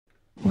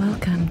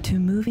Welcome to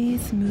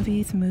Movies,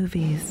 Movies,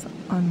 Movies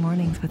on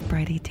Mornings with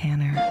Bridie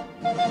Tanner.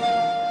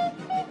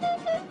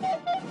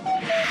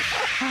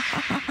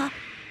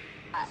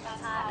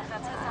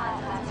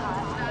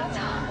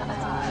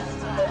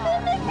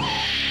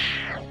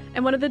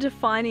 And one of the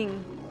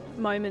defining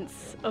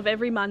moments of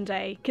every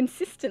Monday,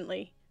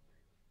 consistently,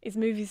 is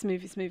Movies,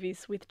 Movies,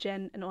 Movies with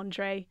Jen and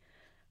Andre.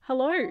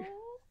 Hello.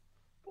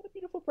 What a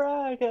beautiful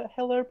brag.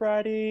 Hello,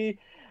 Bridie.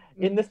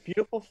 In this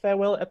beautiful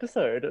farewell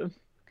episode.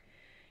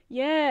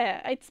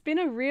 Yeah, it's been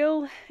a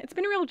real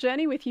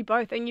journey with you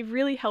both, and you've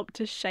really helped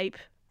to shape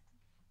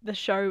the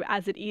show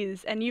as it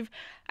is. And you've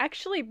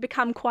actually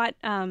become quite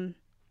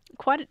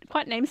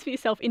names for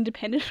yourself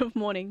independent of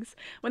mornings.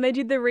 When they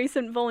did the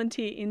recent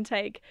volunteer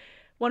intake,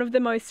 one of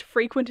the most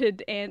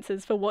frequented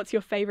answers for what's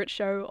your favourite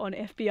show on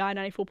FBI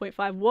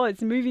 94.5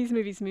 was Movies,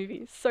 Movies,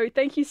 Movies. So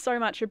thank you so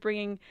much for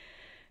bringing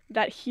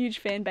that huge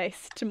fan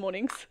base to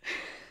mornings.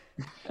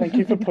 Thank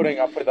you for putting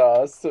up with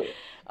us.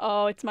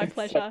 Oh, it's my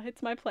pleasure.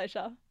 It's my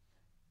pleasure.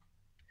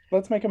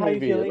 Let's make a How are you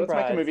movie. feeling, Let's make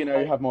a Bryce? movie now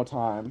you have more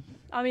time.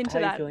 I'm into How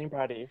are that. you feeling,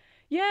 Bridie?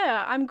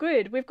 Yeah, I'm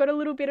good. We've got a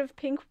little bit of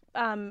pink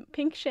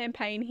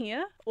champagne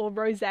here, or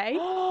rosé.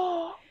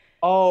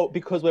 Oh,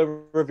 because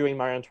we're reviewing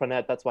Marie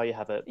Antoinette, that's why you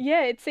have it.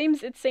 Yeah, it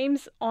seems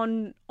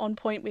on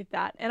point with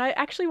that. And I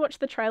actually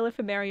watched the trailer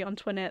for Marie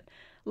Antoinette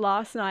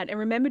last night and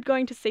remembered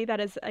going to see that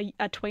as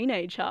a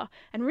teenager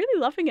and really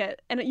loving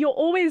it. And you're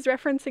always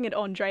referencing it,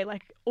 Andre,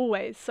 like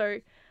always. So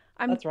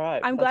That's right.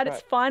 I'm that's glad right.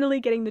 it's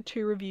finally getting the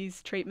 2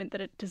 reviews treatment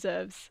that it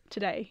deserves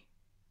today.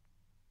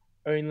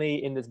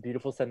 Only in this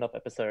beautiful send-off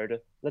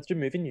episode. Let's do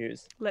movie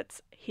news.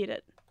 Let's hit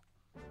it.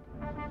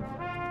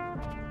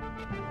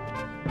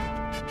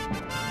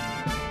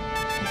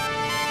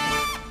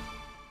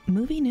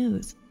 Movie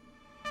news.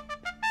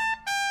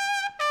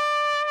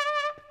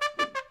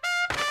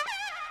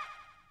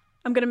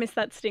 I'm going to miss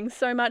that sting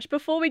so much.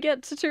 Before we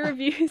get to 2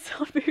 reviews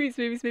on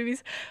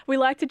movies, we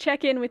like to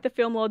check in with the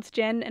film lords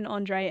Jen and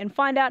Andre and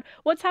find out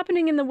what's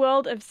happening in the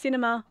world of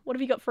cinema. What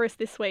have you got for us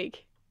this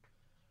week?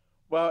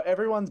 Well,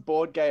 everyone's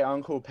bored gay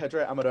uncle,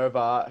 Pedro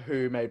Almodovar,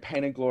 who made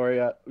Pain and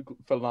Gloria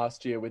for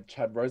last year with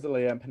Chad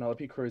Rosalia and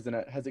Penelope Cruz in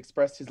it, has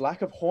expressed his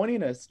lack of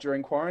horniness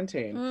during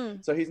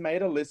quarantine. So he's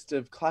made a list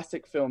of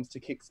classic films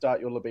to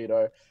kickstart your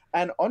libido.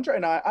 And Andre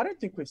and I don't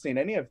think we've seen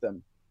any of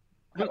them.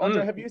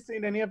 Andre, have you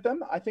seen any of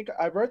them? I think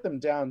I wrote them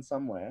down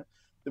somewhere.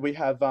 We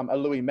have a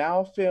Louis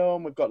Malle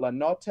film, we've got La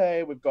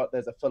Notte,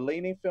 there's a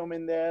Fellini film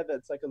in there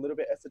that's like a little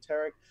bit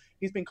esoteric.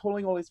 He's been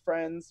calling all his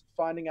friends,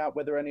 finding out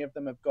whether any of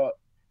them have got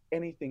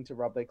anything to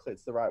rub their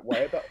clits the right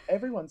way, but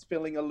everyone's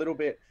feeling a little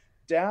bit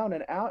down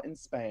and out in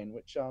Spain,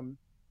 which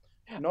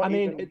it's not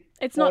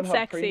Pornhub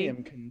sexy.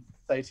 Premium can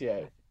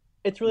satiate.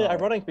 It's really No.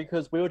 ironic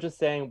because we were just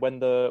saying when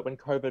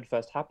COVID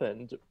first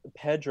happened,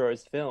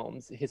 Pedro's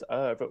films, his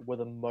oeuvre, were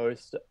the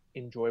most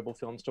enjoyable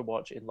films to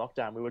watch in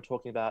lockdown. We were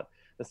talking about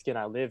The Skin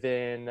I Live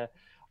In,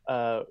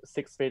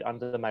 6 Feet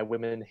Under My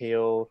Women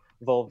Heel,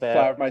 Volver,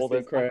 Flower of My all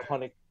those Secret.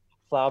 iconic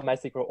Flower of My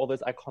Secret, all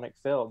those iconic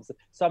films.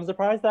 So I'm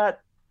surprised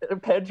that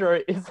Pedro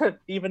isn't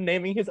even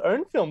naming his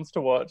own films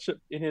to watch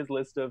in his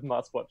list of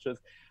must-watches.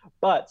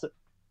 But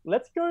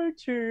let's go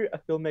to a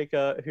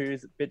filmmaker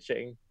who's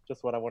bitching,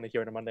 just what I want to hear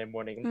on a Monday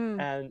morning.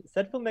 And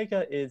said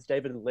filmmaker is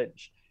David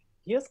Lynch.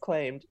 He has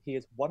claimed he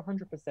is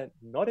 100%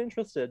 not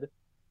interested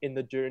in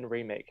the Dune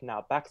remake.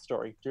 Now,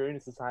 backstory. Dune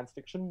is a science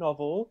fiction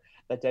novel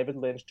that David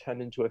Lynch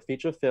turned into a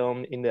feature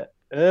film in the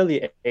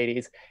early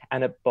 80s,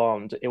 and it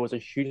bombed. It was a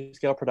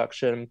huge-scale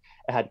production.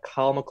 It had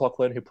Kyle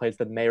MacLachlan, who plays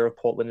the mayor of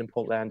Portland in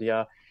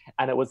Portlandia,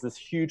 and it was this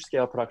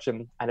huge-scale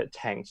production, and it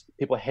tanked.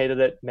 People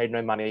hated it, made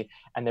no money,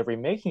 and they're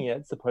remaking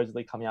it,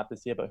 supposedly coming out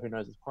this year, but who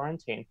knows, it's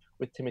quarantine,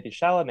 with Timothée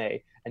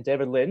Chalamet. And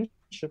David Lynch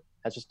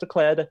has just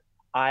declared,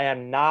 I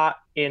am not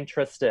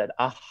interested,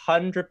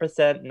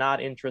 100% not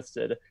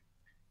interested,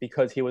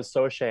 because he was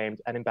so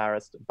ashamed and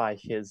embarrassed by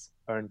his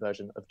own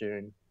version of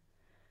Dune.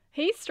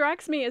 He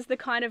strikes me as the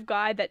kind of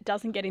guy that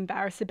doesn't get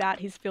embarrassed about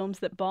his films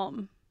that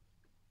bomb.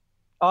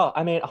 Oh,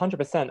 I mean,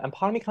 100%. And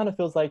part of me kind of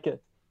feels like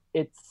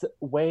it's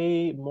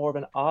way more of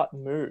an art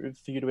move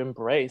for you to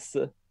embrace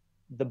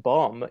the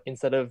bomb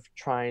instead of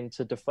trying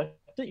to deflect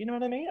it. You know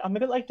what I mean? I'm a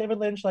bit like David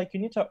Lynch, like, you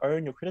need to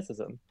own your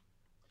criticism.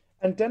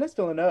 And Denis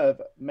Villeneuve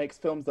makes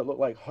films that look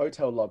like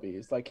hotel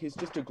lobbies. Like, he's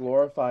just a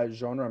glorified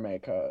genre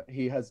maker.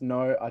 He has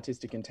no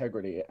artistic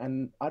integrity.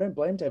 And I don't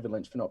blame David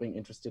Lynch for not being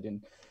interested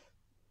in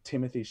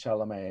Timothée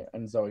Chalamet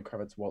and Zoe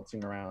Kravitz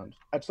waltzing around.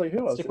 Actually,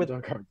 who else is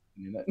Zoe Kravitz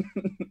in it?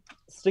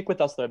 Stick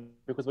with us, though,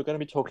 because we're going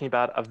to be talking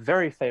about a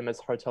very famous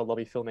hotel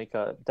lobby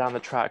filmmaker down the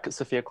track,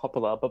 Sofia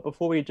Coppola. But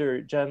before we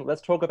do, Jen,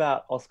 let's talk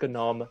about Oscar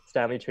nom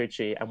Stanley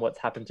Tucci and what's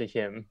happened to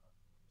him.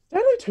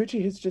 Stanley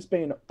Tucci has just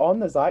been on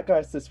the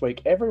zeitgeist this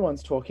week.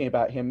 Everyone's talking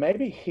about him.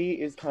 Maybe he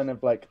is kind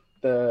of like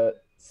the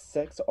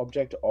sex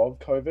object of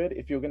COVID.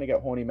 If you're going to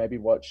get horny, maybe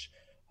watch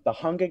The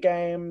Hunger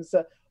Games.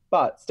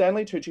 But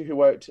Stanley Tucci, who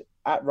worked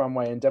at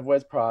Runway and Devil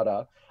Wears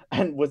Prada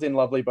and was in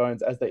Lovely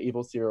Bones as the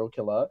evil serial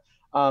killer,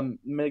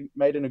 made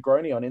a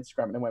Negroni on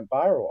Instagram and it went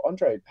viral.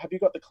 Andre, have you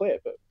got the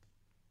clip?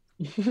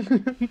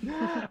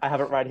 I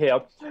have it right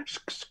here.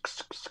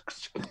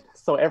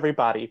 So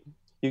everybody,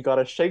 you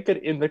gotta shake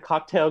it in the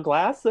cocktail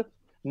glass,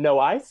 no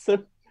ice,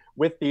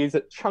 with these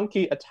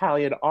chunky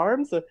Italian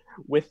arms,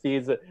 with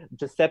these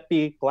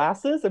Giuseppe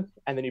glasses,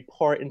 and then you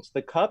pour it into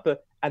the cup,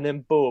 and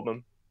then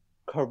boom,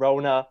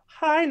 Corona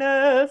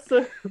Highness.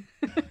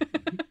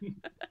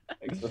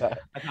 Thanks for that.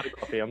 I had a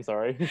coffee, I'm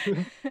sorry.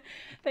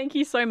 Thank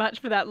you so much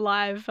for that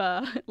live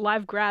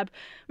grab.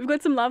 We've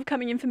got some love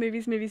coming in for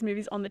movies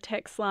on the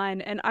text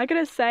line, and I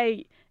gotta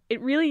say, it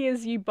really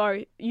is you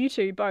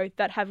two both,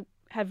 that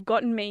have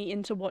gotten me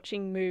into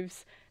watching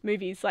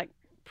movies, like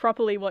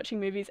properly watching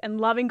movies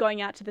and loving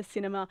going out to the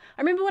cinema.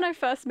 I remember when I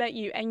first met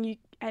you, and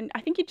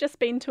I think you'd just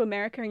been to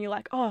America, and you're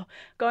like, oh,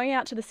 going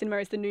out to the cinema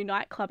is the new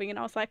nightclubbing, and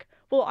I was like,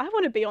 well, I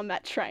want to be on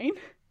that train.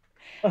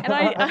 And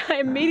I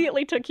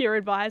immediately took your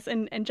advice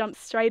and jumped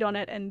straight on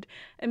it, and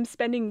am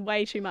spending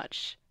way too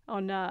much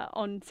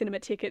on cinema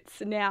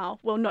tickets now.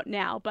 Well, not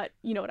now, but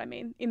you know what I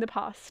mean. In the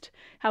past,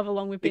 however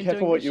long we've been doing the show. Be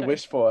careful what you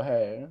wish for,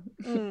 hey.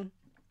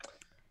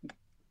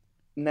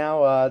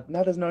 Now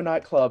there's no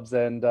nightclubs,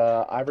 and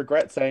I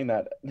regret saying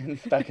that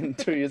back in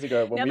 2 years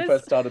ago when we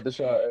first started the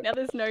show. Now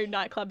there's no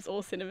nightclubs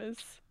or cinemas.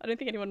 I don't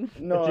think anyone...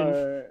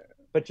 No.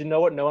 But you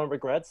know what no one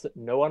regrets?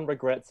 No one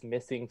regrets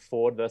missing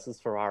Ford versus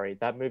Ferrari.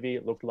 That movie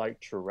looked like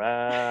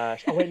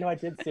trash. Oh, wait, no, I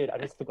did see it. I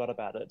just forgot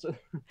about it.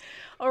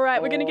 All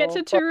right, we're going to get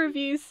to 2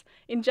 reviews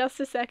in just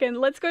a second.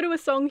 Let's go to a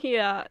song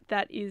here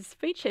that is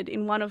featured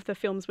in one of the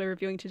films we're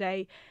reviewing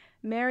today,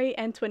 Marie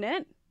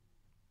Antoinette.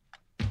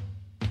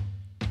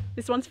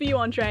 This one's for you,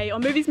 Andre.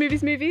 On Movies,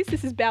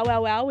 this is Bow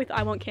Wow Wow with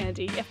I Want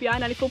Candy, FBI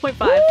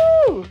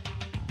 94.5. Woo!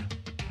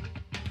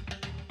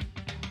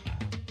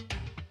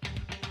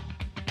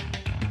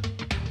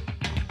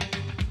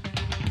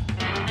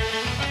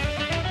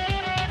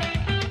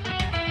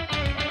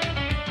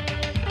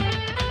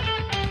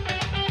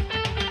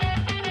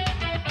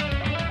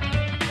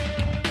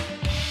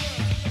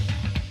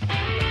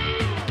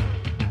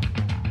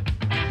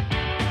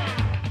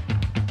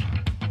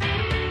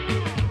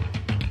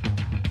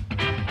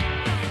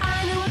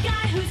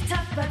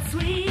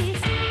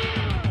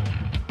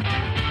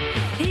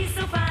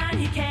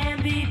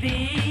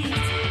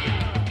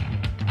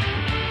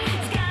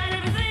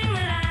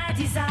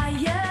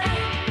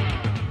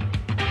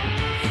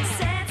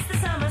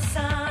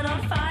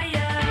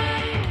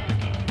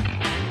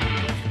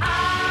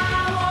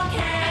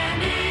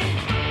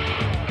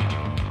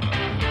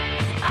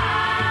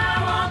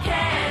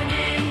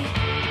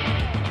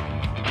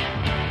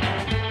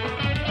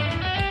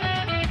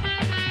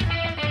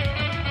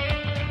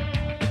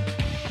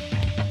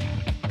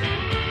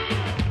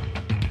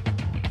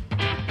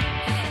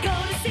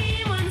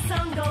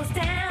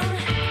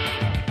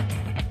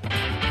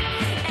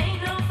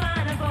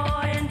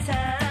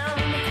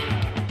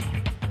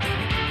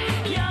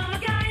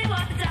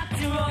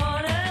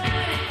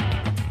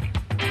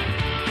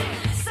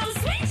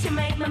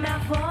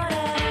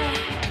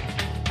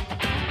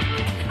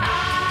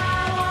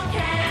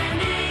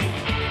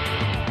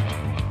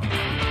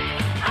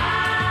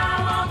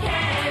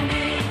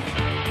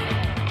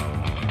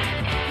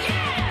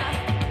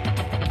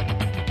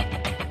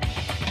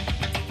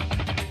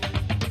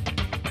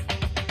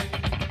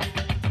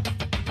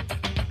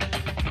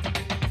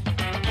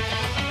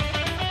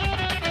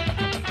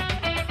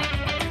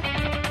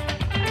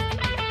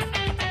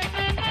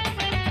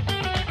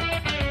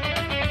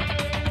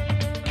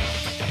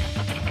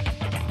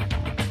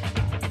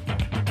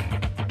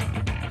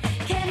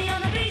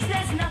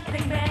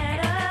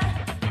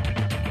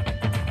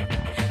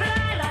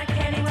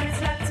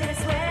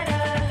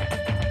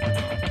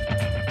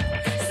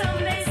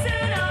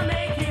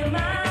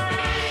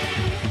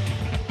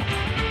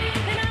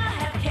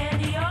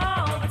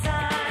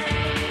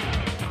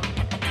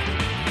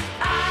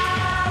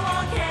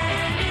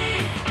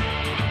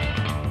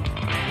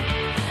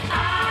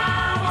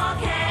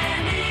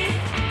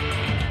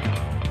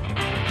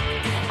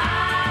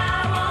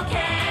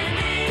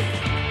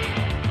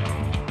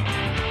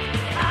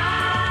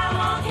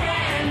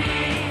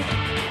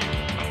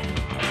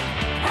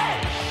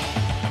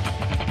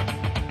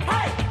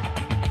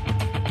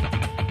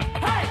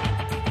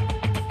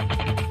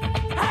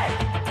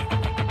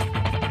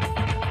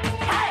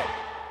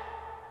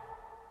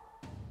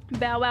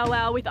 Bow Wow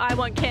Wow with I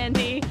Want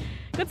Candy.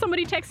 Got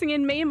somebody texting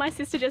in. Me and my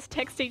sister just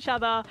text each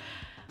other.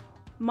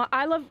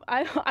 I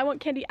Want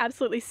Candy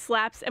absolutely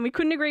slaps, and we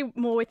couldn't agree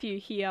more with you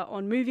here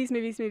on Movies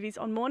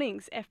on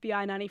Mornings,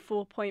 FBI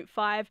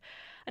 94.5.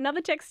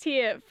 Another text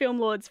here, Film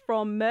Lords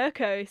from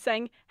Mirko,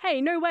 saying, hey,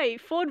 no way,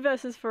 Ford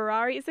versus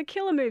Ferrari is a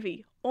killer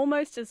movie,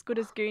 almost as good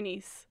as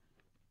Goonies.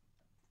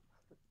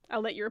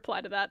 I'll let you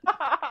reply to that.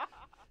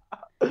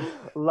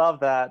 Love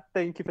that.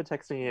 Thank you for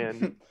texting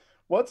in.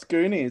 What's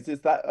Goonies? Is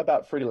that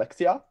about Fruity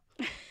Lexia?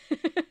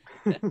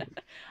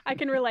 I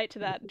can relate to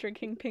that,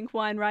 drinking pink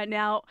wine right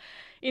now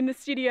in the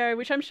studio,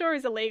 which I'm sure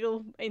is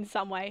illegal in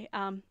some way.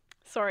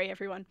 Sorry,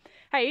 everyone.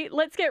 Hey,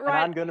 let's get right...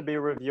 And I'm going to be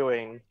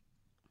reviewing...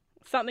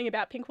 Something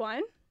about pink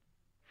wine?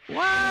 What?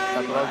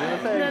 That's what I was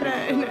gonna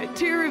say. No.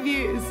 2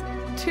 reviews.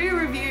 2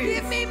 reviews.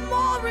 Give me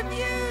more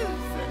reviews.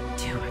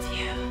 2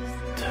 reviews.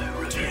 2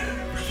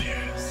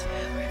 reviews.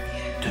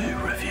 2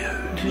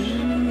 reviews. 2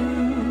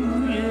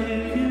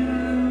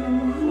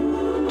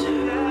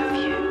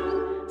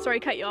 reviews. Sorry,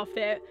 cut you off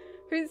there.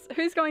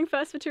 Who's going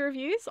first for 2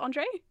 reviews?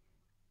 Andre?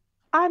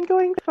 I'm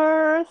going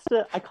first.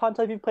 I can't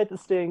tell if you've played The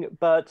Sting,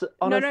 but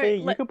honestly,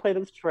 you can play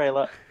this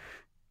trailer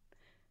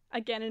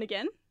again and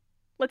again.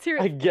 Let's hear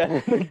it.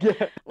 Again and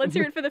again. Let's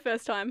hear it for the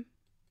first time.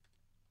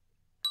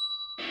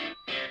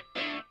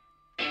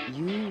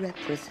 You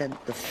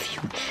represent the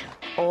future.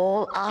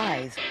 All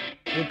eyes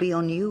will be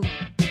on you.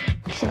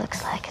 She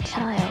looks like a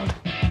child.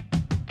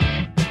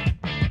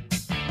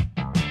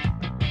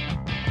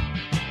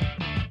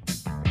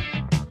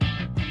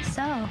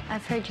 So,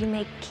 I've heard you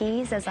make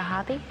keys as a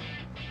hobby?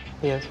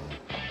 Yes.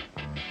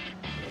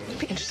 It'd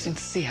be interesting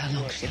to see how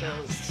long she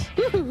lasts.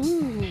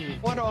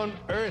 What on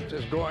earth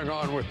is going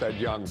on with that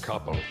young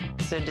couple?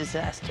 It's a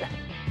disaster.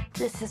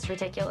 This is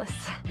ridiculous.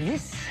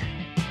 This,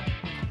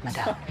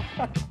 madame,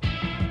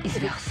 is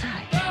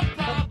Versailles.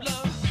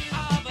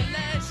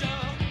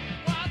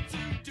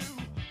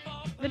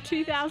 The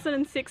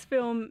 2006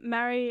 film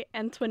Marie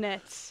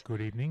Antoinette.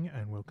 Good evening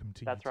and welcome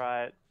to That's YouTube.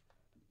 right.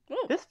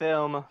 Ooh. This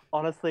film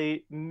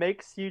honestly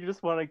makes you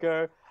just want to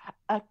go,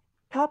 a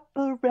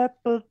couple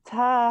rebel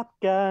Top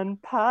Gun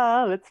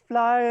pilots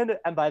flying.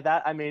 And by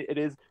that, I mean it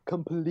is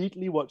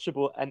completely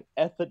watchable and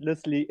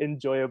effortlessly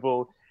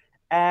enjoyable.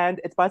 And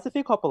it's by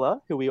Sofia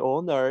Coppola, who we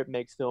all know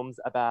makes films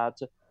about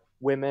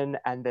women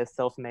and their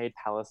self-made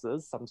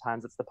palaces.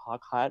 Sometimes it's the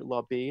Park Hyatt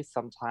lobby,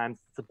 sometimes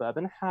it's the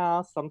Bourbon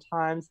House,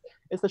 sometimes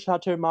it's the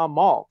Chateau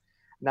Marmont.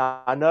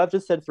 Now, I know I've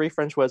just said 3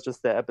 French words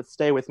just there, but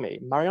stay with me.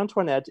 Marie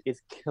Antoinette is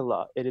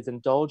killer. It is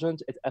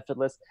indulgent, it's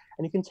effortless,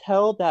 and you can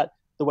tell that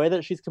the way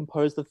that she's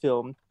composed the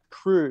film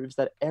proves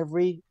that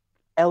every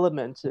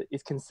element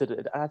is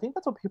considered. And I think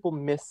that's what people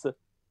miss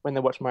when they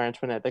watch Marie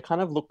Antoinette. They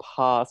kind of look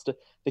past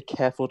the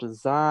careful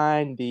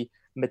design, the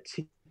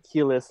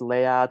meticulous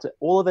layout.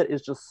 All of it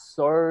is just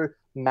so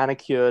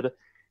manicured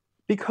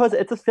because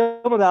it's a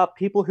film about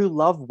people who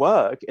love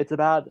work. It's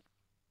about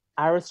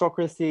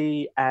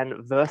aristocracy and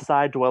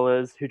Versailles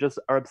dwellers who just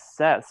are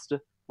obsessed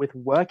with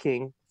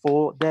working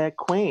for their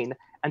queen.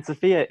 And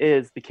Sophia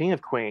is the king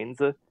of queens.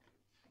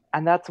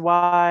 And that's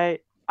why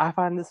I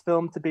find this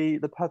film to be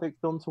the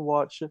perfect film to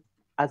watch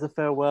as a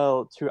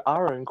farewell to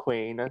our own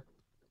queen,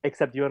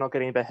 except you're not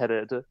getting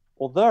beheaded.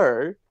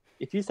 Although,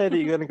 if you say that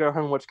you're going to go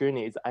home and watch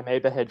Goonies, I may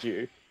behead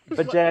you.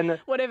 But Jen,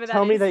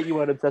 tell me that you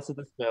weren't obsessed with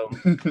this film.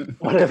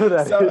 Whatever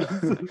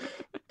that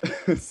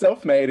is.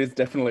 Self-made is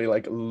definitely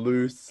like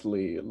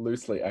loosely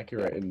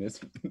accurate in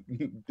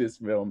this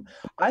film.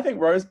 I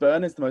think Rose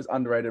Byrne is the most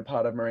underrated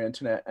part of Marie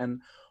Antoinette,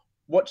 and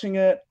watching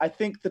it, I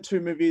think the 2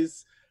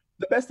 movies.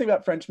 The best thing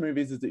about French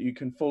movies is that you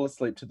can fall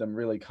asleep to them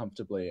really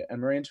comfortably,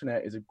 and Marie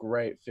Antoinette is a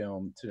great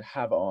film to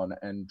have on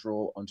and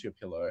draw onto your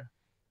pillow.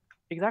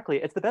 Exactly,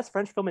 it's the best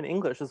French film in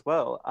English as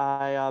well.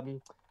 I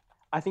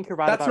think you're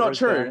right. That's about not Rose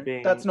true. Byrne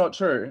being... That's not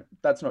true.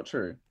 That's not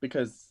true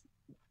because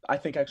I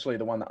think actually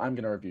the one that I'm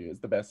going to review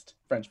is the best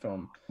French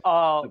film.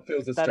 That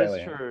feels Australian. That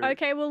is true.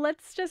 Okay, well,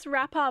 let's just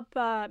wrap up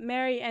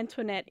Marie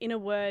Antoinette in a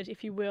word,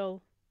 if you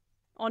will.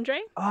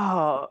 Andre?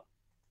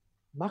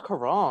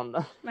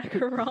 Macaron.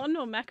 Macaron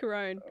or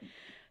macaron?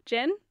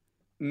 Jen?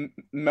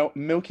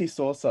 Milky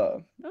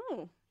saucer.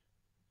 Oh.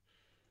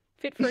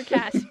 Fit for a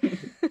cat.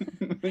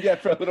 Yeah,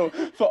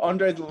 for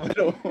Andre's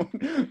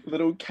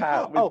little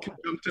cat with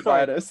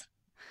conjunctivitis. Sorry.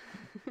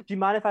 Do you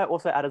mind if I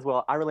also add as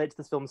well, I relate to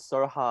this film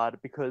so hard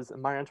because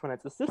Marie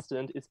Antoinette's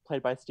assistant is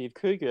played by Steve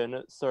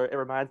Coogan, so it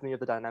reminds me of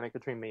the dynamic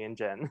between me and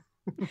Jen.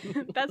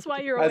 That's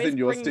why you're always As in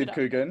your bringing Steve it up.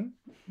 Coogan?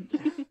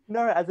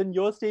 No, as in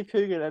you're Steve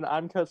Coogan and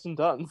I'm Kirsten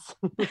Dunst.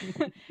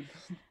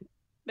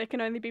 There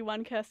can only be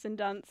one Kirsten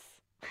Dunst.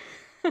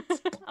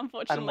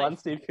 Unfortunately. And one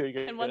Steve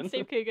Coogan. And one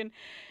Steve Coogan.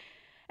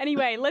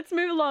 Anyway, let's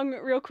move along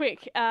real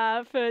quick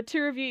for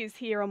 2 reviews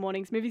here on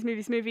Mornings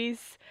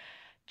Movies.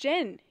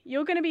 Jen,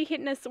 you're going to be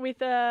hitting us with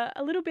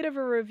a little bit of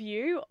a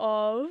review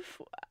of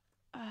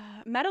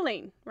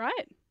Madeline,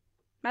 right?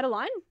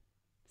 Madeline?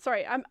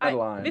 Sorry,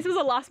 Madeline. This was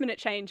a last-minute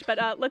change, but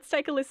let's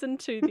take a listen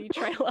to the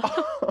trailer.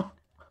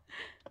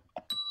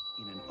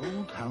 In an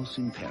old house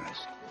in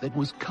Paris that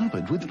was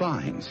covered with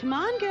vines. Come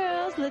on,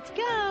 girls, let's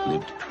go.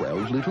 Lived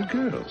 12 little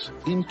girls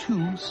in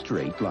 2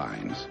 straight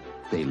lines.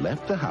 They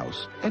left the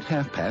house at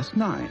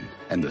 9:30,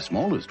 and the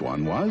smallest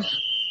one was...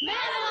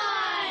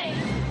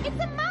 Madeline!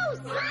 It's a mouse!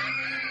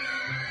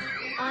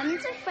 I'm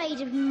not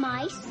afraid of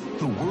mice.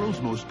 The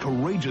world's most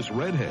courageous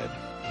redhead.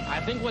 I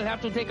think we'll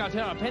have to take out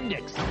her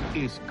appendix.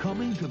 Is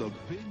coming to the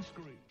big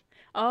screen.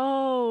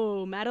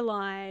 Oh,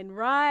 Madeline,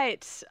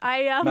 right.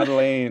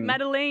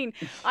 Madeline.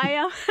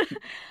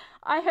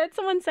 I heard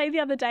someone say the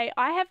other day,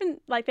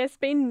 there's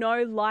been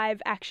no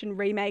live action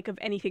remake of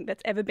anything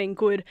that's ever been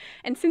good.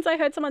 And since I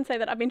heard someone say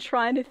that, I've been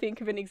trying to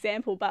think of an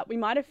example, but we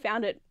might have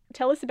found it.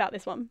 Tell us about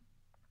this one.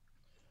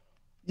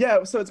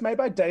 Yeah, so it's made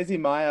by Daisy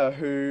Meyer,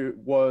 who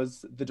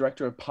was the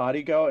director of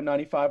Party Girl at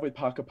 95 with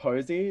Parker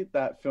Posey,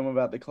 that film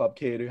about the club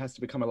kid who has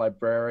to become a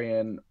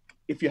librarian.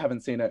 If you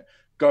haven't seen it,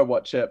 go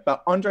watch it.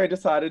 But Andre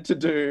decided to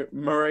do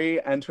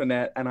Marie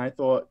Antoinette, and I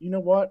thought, you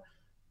know what?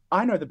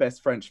 I know the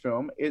best French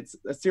film. It's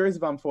a series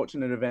of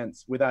unfortunate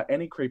events without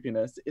any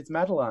creepiness. It's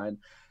Madeline.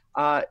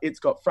 It's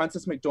got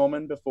Frances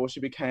McDormand before she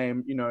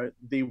became, you know,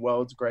 the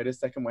world's greatest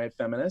second wave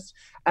feminist.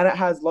 And it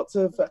has lots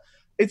of,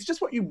 it's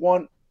just what you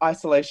want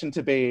isolation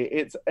to be.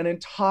 It's an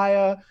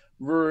entire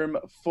room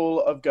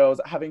full of girls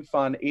having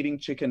fun, eating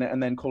chicken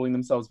and then calling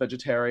themselves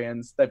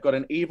vegetarians. They've got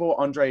an evil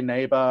Andre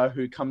neighbor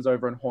who comes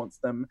over and haunts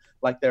them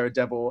like they're a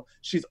devil.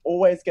 She's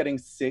always getting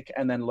sick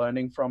and then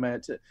learning from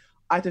it.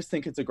 I just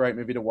think it's a great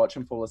movie to watch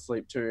and fall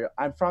asleep to.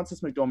 And Frances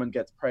McDormand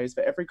gets praised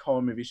for every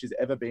Coen movie she's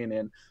ever been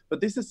in.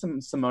 But this is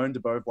some Simone de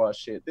Beauvoir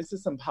shit. This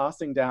is some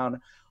passing down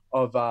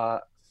of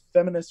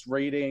feminist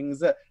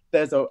readings.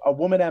 There's a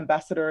woman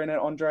ambassador in it,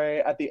 Andre,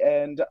 at the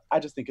end. I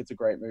just think it's a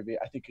great movie.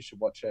 I think you should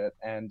watch it.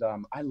 And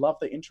I love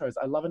the intros.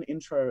 I love an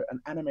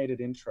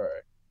animated intro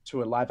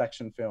to a live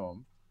action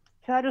film.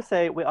 Can I just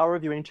say, we are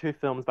reviewing 2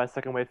 films by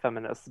second wave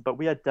feminists, but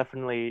we are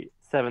definitely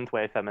seventh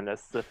wave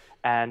feminists,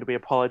 and we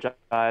apologize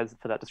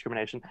for that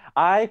discrimination.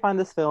 I find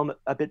this film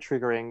a bit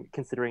triggering,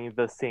 considering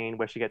the scene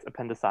where she gets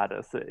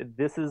appendicitis.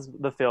 This is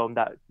the film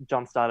that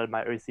jump-started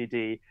my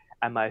OCD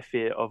and my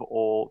fear of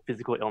all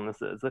physical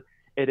illnesses.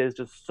 It is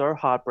just so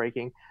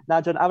heartbreaking.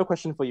 Now, Jen, I have a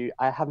question for you.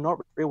 I have not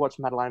rewatched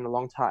Madeline in a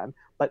long time,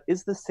 but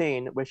is the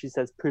scene where she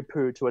says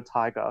poo-poo to a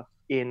tiger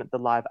in the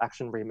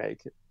live-action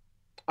remake?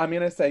 I'm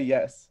going to say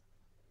yes.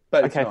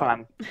 But okay,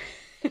 fine.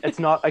 It's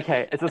not,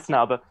 okay, it's a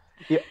snub.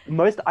 The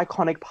most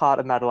iconic part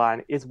of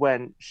Madeline is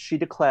when she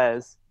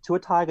declares to a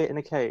tiger in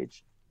a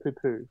cage,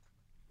 poo-poo.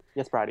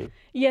 Yes, Bridie?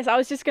 Yes, I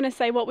was just going to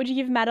say, what would you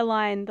give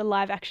Madeline, the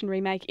live-action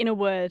remake, in a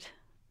word?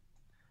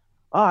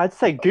 Oh, I'd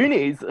say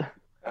Goonies.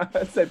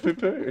 I'd say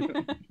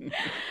poo-poo.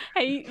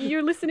 Hey,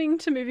 you're listening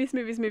to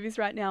Movies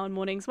right now on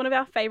Mornings, one of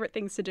our favourite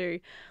things to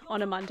do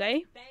on a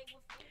Monday.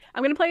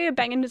 I'm going to play a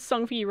banging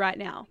song for you right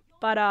now.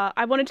 But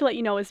I wanted to let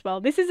you know as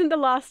well, this isn't the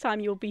last time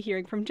you'll be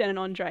hearing from Jen and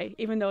Andre,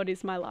 even though it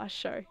is my last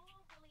show.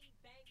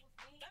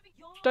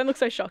 Don't look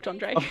so shocked,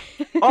 Andre.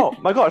 Oh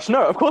my gosh,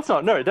 no, of course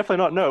not. No, definitely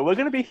not. No, we're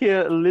going to be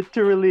here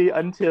literally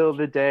until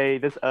the day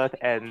this earth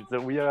ends.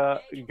 We are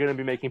going to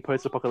be making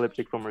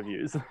post-apocalyptic film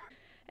reviews.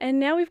 And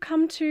now we've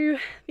come to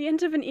the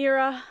end of an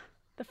era,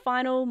 the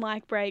final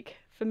mic break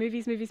for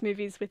Movies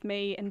with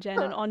me and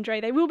Jen and Andre.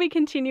 They will be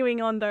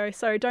continuing on though,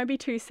 so don't be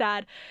too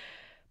sad.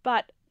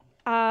 But,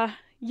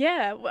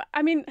 yeah,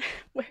 I mean,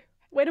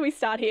 where do we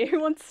start here? Who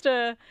wants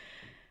to...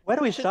 Where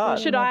do we start?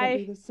 Should I...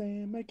 Be the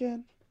same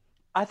again.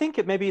 I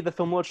think maybe the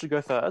film lord should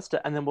go first,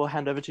 and then we'll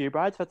hand over to you,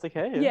 Bride, if that's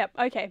okay. Yep,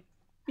 okay.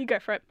 You go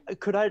for it.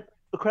 Could I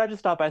just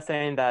start by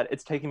saying that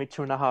it's taken me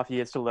 2.5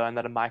 years to learn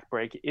that a mic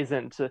break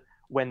isn't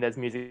when there's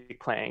music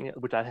playing,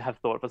 which I have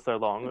thought for so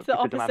long. It's the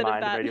opposite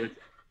of that.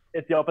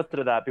 It's the opposite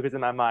of that, because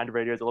in my mind,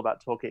 radio is all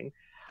about talking.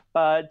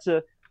 But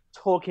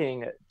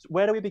talking,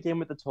 where do we begin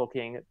with the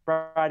talking?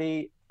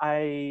 Bridie,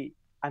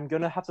 I'm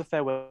going to have to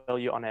farewell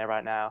you on air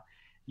right now.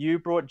 You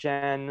brought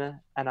Jen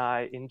and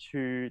I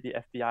into the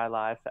FBI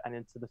life and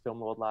into the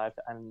Film Lord life,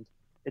 and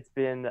it's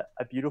been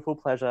a beautiful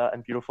pleasure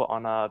and beautiful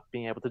honor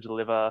being able to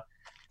deliver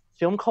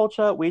film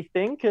culture, we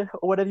think, or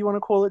whatever you want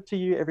to call it, to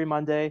you every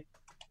Monday.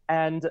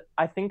 And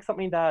I think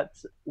something that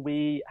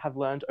we have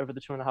learned over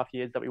the 2.5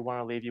 years that we want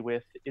to leave you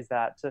with is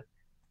that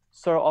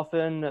so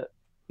often,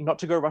 not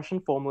to go Russian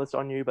formalist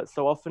on you, but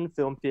so often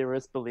film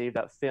theorists believe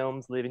that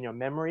films live in your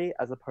memory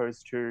as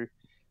opposed to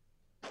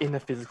in the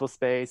physical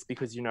space,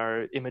 because, you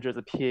know, images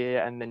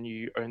appear and then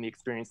you only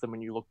experience them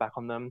when you look back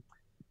on them.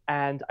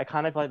 And I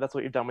kind of feel like that's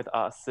what you've done with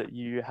us.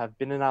 You have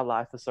been in our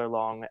life for so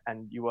long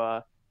and you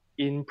are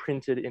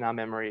imprinted in our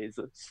memories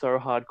so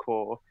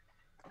hardcore.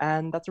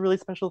 And that's a really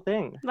special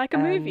thing. Like a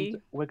movie.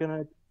 We're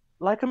going to...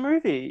 Like a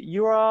movie.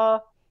 You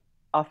are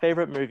our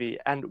favorite movie.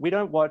 And we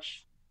don't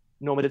watch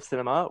normative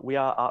cinema. We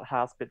are art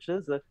house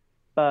bitches.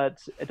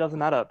 But it doesn't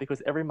matter,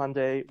 because every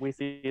Monday we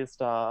see a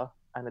star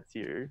and it's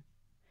you.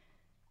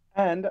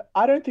 And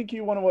I don't think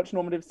you want to watch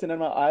normative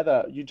cinema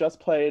either. You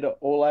just played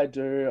All I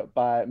Do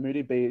by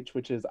Moody Beach,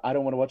 which is I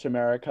Don't Want to Watch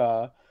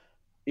America,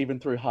 even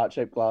through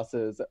heart-shaped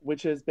glasses,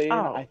 which has been,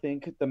 I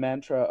think, the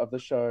mantra of the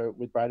show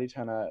with Bridie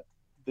Tanner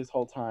this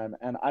whole time.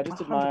 And I just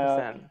 100%.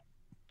 admire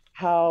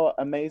how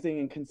amazing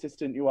and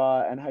consistent you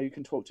are, and how you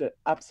can talk to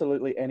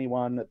absolutely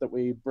anyone that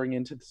we bring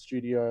into the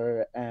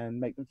studio and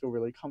make them feel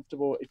really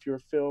comfortable. If you're a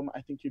film,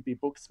 I think you'd be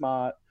book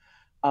smart.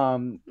 I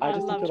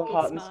just think you're the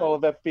heart and soul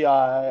of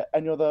FBI,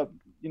 and you're the,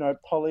 you know,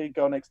 Polly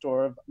girl next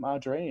door of my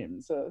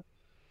dreams.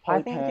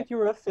 I think if you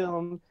were a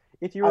film,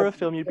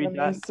 you'd be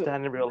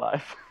Dan in real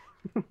life.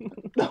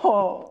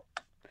 Oh,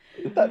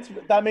 that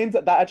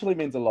actually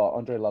means a lot.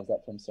 Andre loves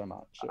that film so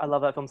much. I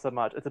love that film so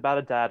much. It's about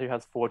a dad who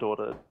has 4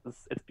 daughters.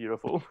 It's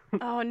beautiful.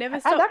 Oh,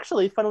 never stop. And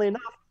actually, funnily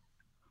enough,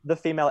 the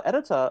female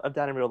editor of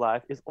Dan in Real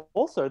Life is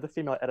also the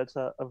female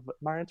editor of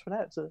Marie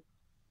Antoinette.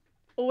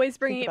 Always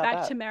bringing it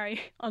back to Marie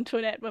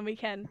Antoinette when we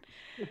can.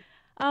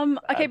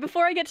 Okay,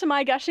 before I get to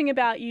my gushing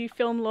about you,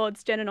 film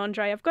lords Jen and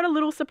Andre, I've got a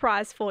little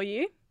surprise for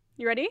you.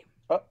 You ready?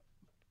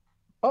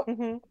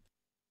 Mm-hmm. You're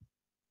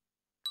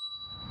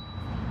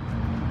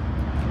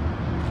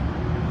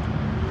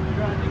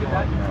trying to think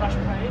about your crash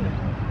plane?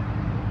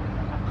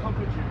 I've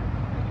conquered you.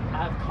 I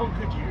have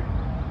conquered you.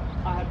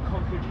 I have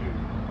conquered you.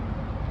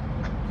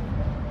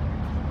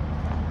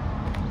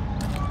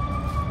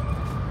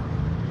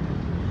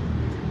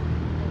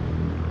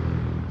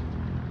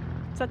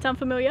 Does that sound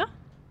familiar?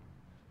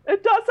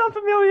 It does sound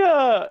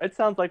familiar. It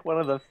sounds like one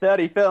of the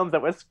 30 films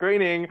that we're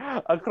screening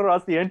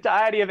across the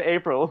entirety of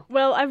April.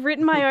 Well, I've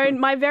written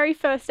my very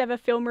first ever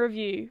film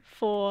review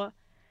for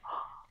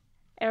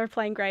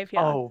Aeroplane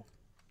Graveyard. Oh,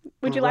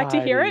 would you like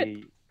to hear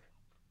it?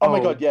 Oh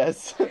my God,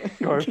 yes.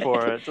 Go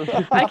for it.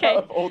 Okay.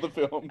 Of all the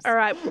films. All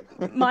right.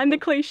 Mind the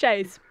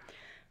cliches.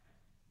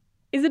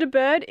 Is it a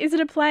bird? Is it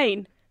a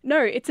plane?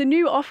 No, it's a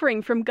new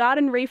offering from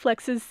Garden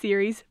Reflexes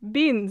series,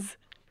 Bins.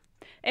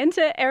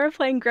 Enter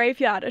Aeroplane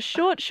Graveyard, a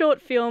short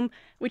film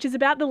which is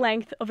about the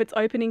length of its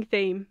opening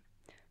theme.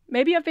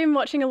 Maybe I've been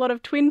watching a lot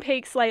of Twin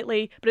Peaks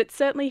lately, but it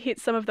certainly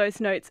hits some of those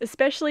notes,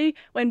 especially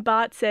when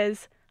Bart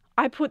says,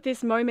 "I put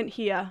this moment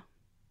here."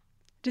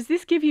 Does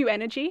this give you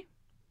energy?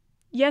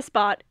 Yes,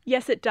 Bart.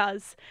 Yes, it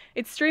does.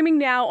 It's streaming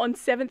now on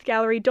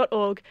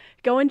 7thgallery.org.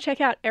 Go and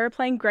check out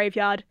Aeroplane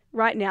Graveyard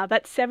right now.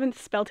 That's 7th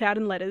spelt out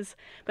in letters.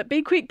 But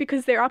be quick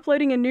because they're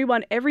uploading a new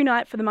one every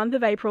night for the month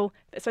of April.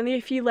 There's only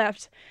a few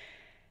left.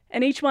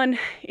 And each one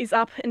is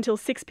up until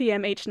 6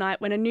 p.m. each night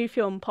when a new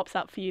film pops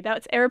up for you.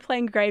 That's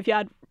Aeroplane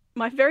Graveyard,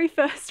 my very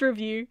first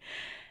review.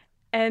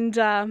 And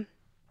they're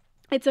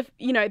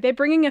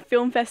bringing a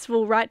film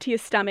festival right to your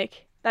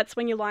stomach. That's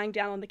when you're lying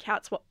down on the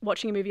couch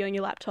watching a movie on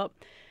your laptop.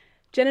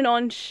 Jen and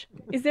Onge,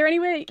 is there any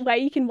way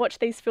you can watch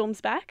these films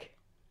back?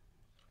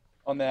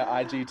 On their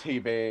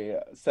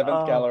IGTV,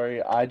 7th Gallery,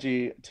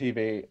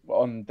 IGTV,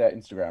 on their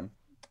Instagram,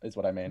 is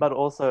what I mean. But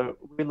also,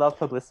 we love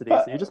publicity,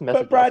 so you just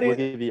message us. We'll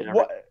give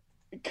you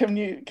Can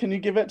you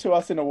give it to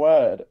us in a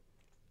word?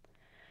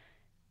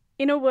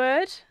 In a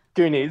word?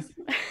 Goonies.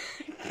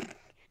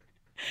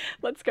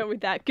 Let's go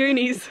with that.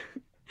 Goonies.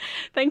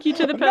 Thank you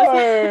to the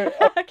person.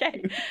 No.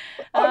 Okay.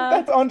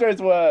 That's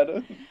Andre's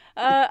word.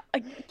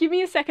 Give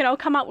me a second. I'll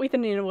come up with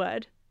an inner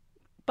word.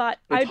 But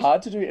it's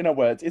hard to do inner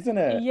words, isn't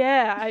it?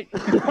 Yeah.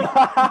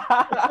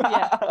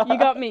 Yeah. You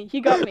got me.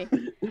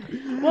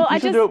 Well, you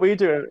should do what we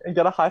do and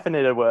get a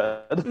hyphenated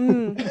word.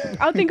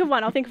 I'll think of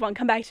one.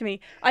 Come back to me.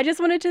 I just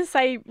wanted to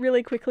say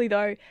really quickly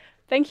though,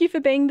 thank you for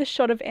being the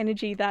shot of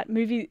energy that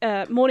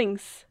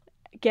Mornings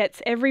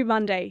gets every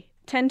Monday,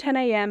 10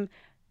 a.m.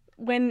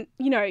 When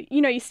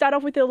you start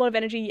off with a lot of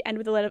energy and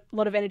with a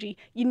lot of energy,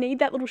 you need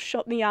that little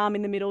shot in the arm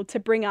in the middle to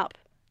bring up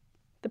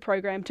the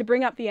program, to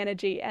bring up the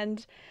energy,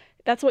 and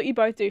that's what you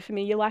both do for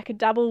me. You're like a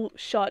double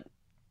shot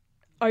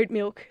oat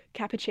milk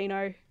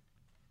cappuccino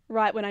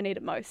right when I need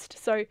it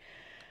most. So,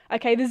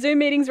 okay, the Zoom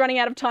meeting's running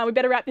out of time. We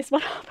better wrap this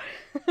one up.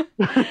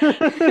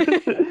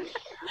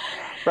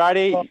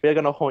 Friday, we're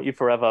going to haunt you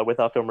forever with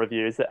our film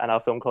reviews and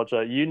our film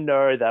culture. You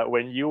know that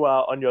when you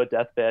are on your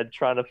deathbed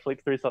trying to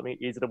flick through something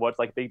easy to watch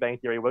like Big Bang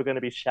Theory, we're going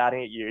to be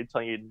shouting at you,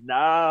 telling you,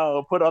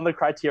 no, put on the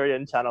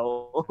Criterion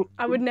channel.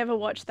 I would never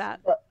watch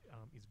that.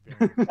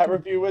 That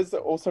review was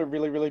also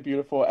really, really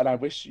beautiful, and I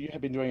wish you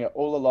had been doing it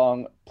all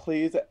along.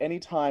 Please,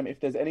 anytime, if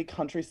there's any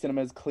country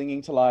cinemas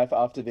clinging to life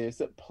after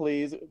this,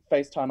 please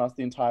FaceTime us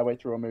the entire way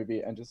through a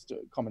movie and just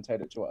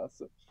commentate it to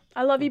us.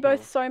 I love you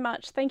both so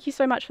much. Thank you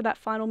so much for that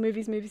final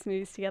movies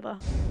together.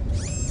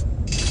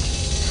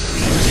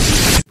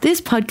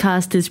 This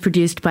podcast is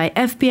produced by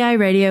FBI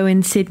Radio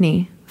in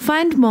Sydney.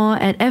 Find more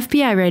at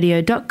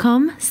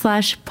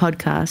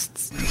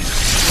fbiradio.com/podcasts.